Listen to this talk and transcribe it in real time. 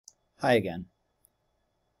Hi again.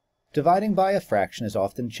 Dividing by a fraction is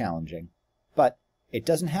often challenging, but it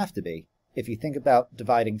doesn't have to be if you think about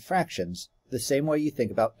dividing fractions the same way you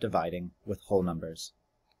think about dividing with whole numbers.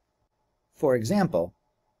 For example,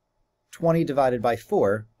 20 divided by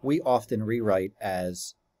 4 we often rewrite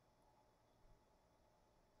as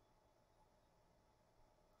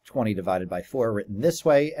 20 divided by 4 written this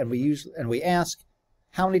way, and we ask,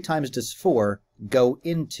 how many times does 4 go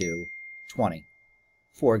into 20?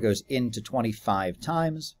 4 goes into 25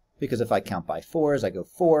 times, because if I count by 4s, I go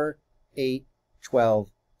 4, 8, 12,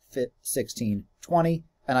 16, 20,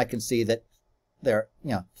 and I can see that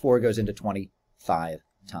 4 goes into 25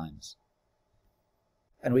 times.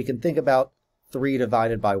 And we can think about 3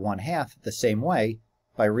 divided by 1/2 the same way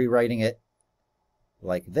by rewriting it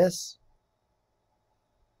like this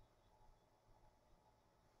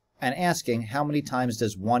and asking how many times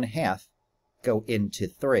does 1/2 go into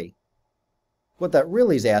 3. What that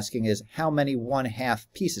really is asking is how many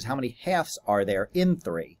 1/2 pieces, how many halves are there in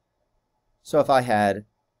 3? So if I had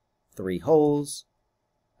 3 wholes,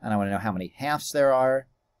 and I want to know how many halves there are,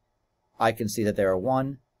 I can see that there are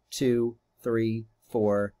 1, 2, 3,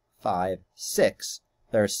 4, 5, 6.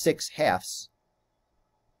 There are 6 halves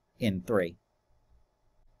in 3.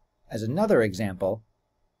 As another example,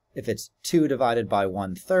 if it's 2 divided by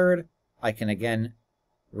 1/3, I can again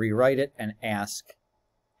rewrite it and ask,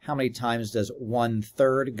 how many times does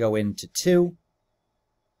 1/3 go into 2?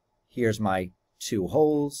 Here's my 2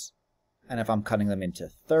 wholes, and if I'm cutting them into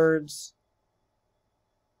thirds,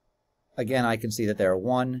 again I can see that there are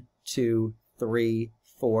 1, 2, 3,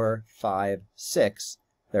 4, 5, 6.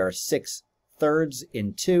 There are 6 thirds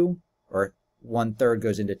in 2, or 1/3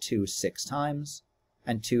 goes into 2 6 times,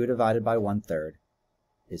 and 2 divided by 1/3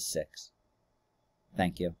 is 6.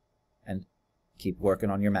 Thank you, and keep working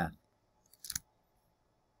on your math.